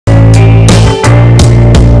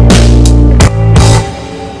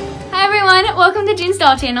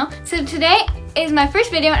Doll channel. So today is my first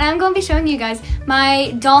video and I'm going to be showing you guys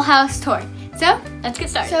my DollHouse tour. So let's get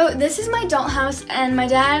started. So this is my doll house and my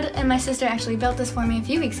dad and my sister actually built this for me a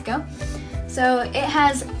few weeks ago. So it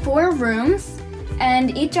has 4 rooms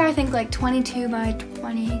and each are I think like 22 by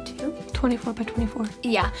 22? 24 by 24.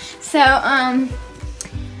 Yeah. So I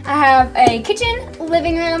have a kitchen,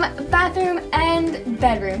 living room, bathroom, and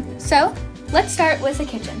bedroom. So let's start with the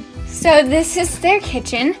kitchen. So this is their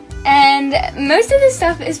kitchen. And most of this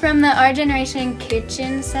stuff is from the Our Generation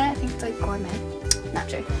kitchen set. I think it's like gourmet, not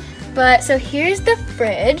sure. But so here's the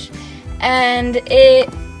fridge, and it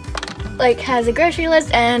like has a grocery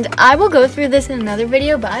list, and I will go through this in another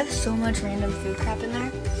video, but I have so much random food crap in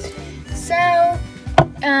there. So,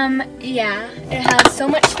 yeah, it has so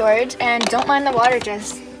much storage, and don't mind the water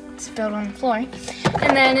just spilled on the floor.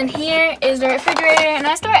 And then in here is the refrigerator, and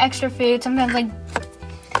I store extra food, sometimes like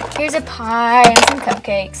here's a pie and some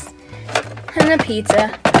cupcakes and a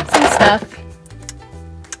pizza, some stuff.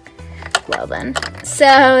 Well then,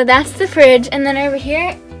 so that's the fridge, and then over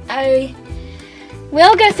here, I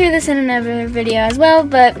will go through this in another video as well,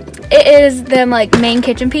 but it is the like main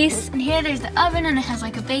kitchen piece. And here there's the oven, and it has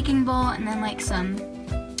like a baking bowl, and then like some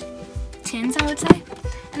tins, I would say.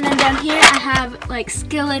 And then down here I have like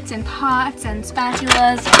skillets and pots and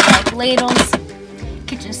spatulas, and, like ladles,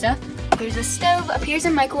 kitchen stuff. There's a stove, up here's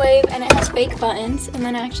a microwave, and it has fake buttons, and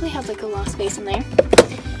then it actually has like a lost space in there.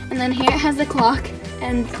 And then here it has the clock,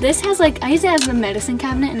 and this has like, I use it as the medicine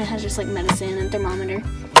cabinet, and it has just like medicine and thermometer.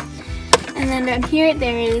 And then down here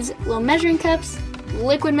there is little measuring cups,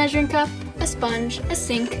 liquid measuring cup, a sponge, a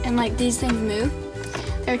sink, and like these things move.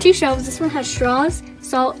 There are 2 shelves. This one has straws,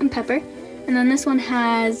 salt, and pepper, and then this one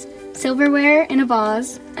has silverware in a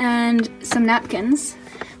vase and some napkins.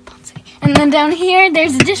 And then down here,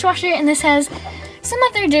 there's a dishwasher, and this has some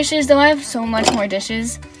other dishes, though I have so much more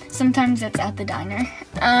dishes. Sometimes it's at the diner.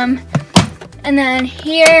 And then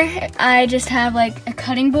here, I just have like a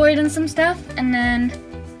cutting board and some stuff, and then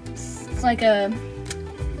it's like a,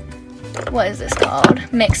 what is this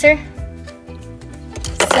called? Mixer.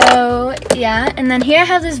 So, yeah, and then here I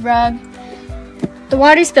have this rug. The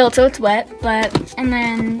water spilled, so it's wet, and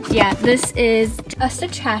then, yeah, this is just a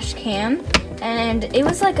trash can. And it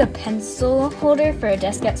was like a pencil holder for a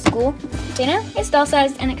desk at school. You know, it's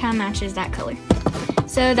doll-sized and it kind of matches that color.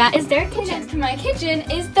 So that is their kitchen. Next to my kitchen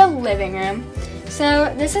is the living room.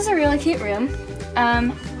 So this is a really cute room.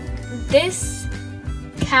 This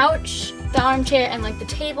couch, the armchair, and like the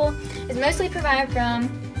table is mostly provided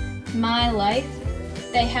from My Life.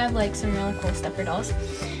 They have like some really cool stuff for dolls.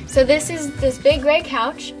 So this is this big gray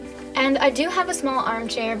couch, and I do have a small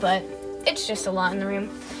armchair, but it's just a lot in the room.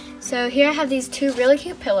 So here I have these 2 really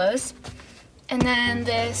cute pillows, and then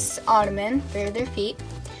this ottoman for their feet.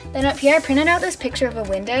 Then up here I printed out this picture of a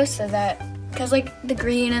window so that, because like the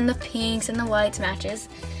green and the pinks and the whites matches,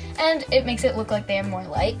 and it makes it look like they have more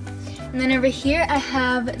light. And then over here I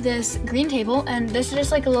have this green table, and this is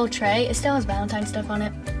just like a little tray. It still has Valentine's stuff on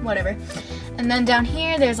it, whatever. And then down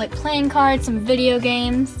here there's like playing cards, some video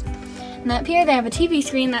games. And up here they have a TV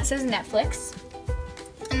screen that says Netflix.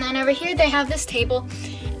 And then over here they have this table,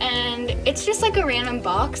 and it's just like a random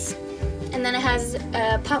box, and then it has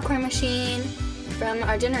a popcorn machine from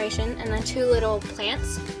Our Generation, and then 2 little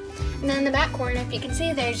plants. And then in the back corner, if you can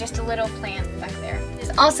see, there's just a little plant back there.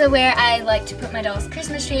 It's also where I like to put my doll's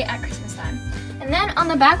Christmas tree at Christmas time. And then on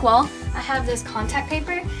the back wall, I have this contact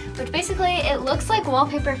paper, which basically it looks like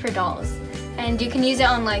wallpaper for dolls, and you can use it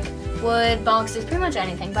on like wood, boxes, pretty much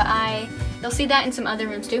anything. But you'll see that in some other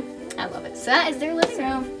rooms too. I love it. So that is their living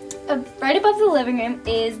room. Right above the living room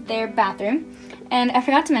is their bathroom, and I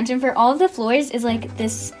forgot to mention, for all of the floors is like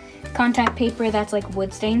this contact paper that's like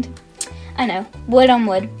wood stained. I know, wood on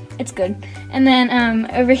wood, it's good. And then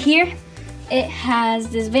over here it has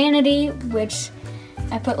this vanity, which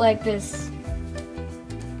I put like this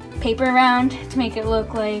paper around to make it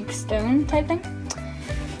look like stone type thing.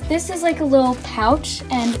 This is like a little pouch,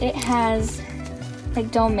 and it has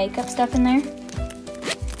like doll makeup stuff in there.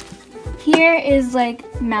 Here is like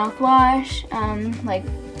mouthwash, like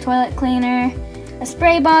toilet cleaner, a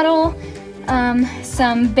spray bottle,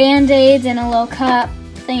 some Band-Aids in a little cup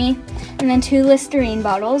thingy, and then 2 Listerine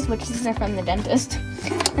bottles, which these are from the dentist.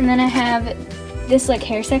 And then I have this like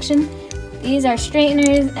hair section. These are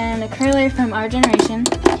straighteners and a curler from Our Generation.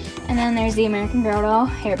 And then there's the American Girl doll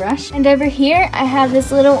hairbrush. And over here I have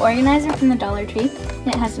this little organizer from the Dollar Tree. And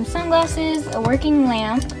it has some sunglasses, a working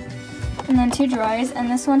lamp, and then 2 drawers, and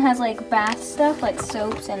this one has like bath stuff like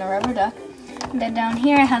soaps and a rubber duck. And then down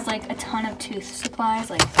here it has like a ton of tooth supplies,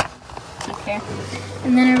 like teeth care.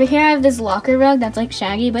 And then over here I have this locker rug that's like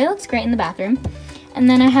shaggy, but it looks great in the bathroom. And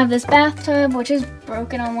then I have this bathtub, which is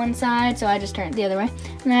broken on one side, so I just turn it the other way.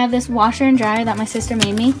 And I have this washer and dryer that my sister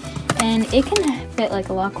made me, and it can fit like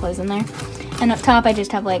a lot of clothes in there. And up top, I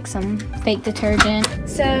just have like some fake detergent.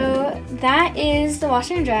 So that is the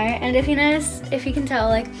washer and dryer. And if you notice, if you can tell,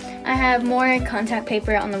 like I have more contact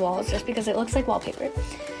paper on the walls just because it looks like wallpaper.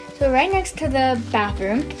 So right next to the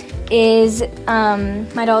bathroom is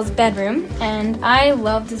my doll's bedroom, and I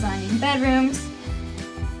love designing bedrooms,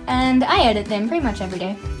 and I edit them pretty much every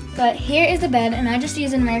day. But here is the bed, and I just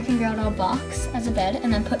use an American Girl doll box as a bed,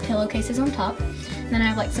 and then put pillowcases on top. And then I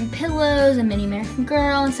have like some pillows, a mini American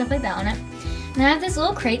Girl, and stuff like that on it. And I have this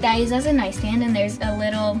little crate that I use as a nightstand, and there's a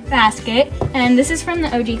little basket, and this is from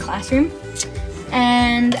the OG classroom.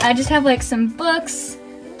 And I just have like some books,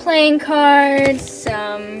 playing cards,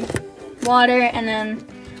 some water, and then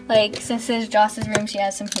like since this is Joss's room, she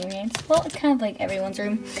has some hearing aids. Well, it's kind of like everyone's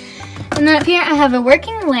room. And then up here I have a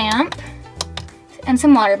working lamp and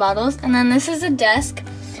some water bottles, and then this is a desk,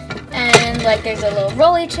 and like there's a little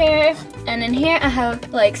rolly chair, and in here I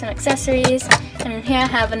have like some accessories, and in here I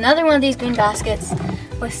have another one of these green baskets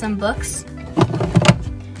with some books.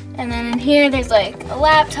 And then in here there's like a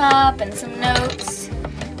laptop and some notes.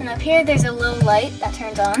 And up here there's a little light that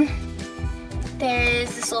turns on.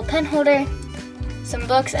 There's this little pen holder, some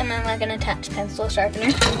books, and then like an attached pencil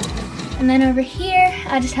sharpener. And then over here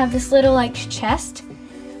I just have this little like chest,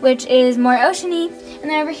 which is more oceany. And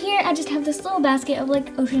then over here I just have this little basket of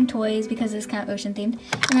like ocean toys because it's kind of ocean themed.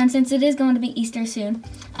 And then since it is going to be Easter soon,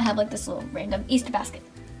 I have like this little random Easter basket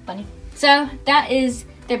bunny. So that is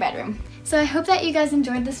their bedroom. So I hope that you guys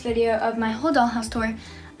enjoyed this video of my whole dollhouse tour.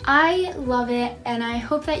 I love it, and I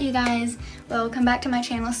hope that you guys will come back to my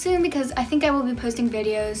channel soon, because I think I will be posting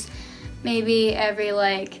videos maybe every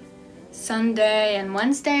like Sunday and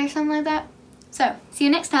Wednesday or something like that. So see you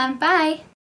next time. Bye.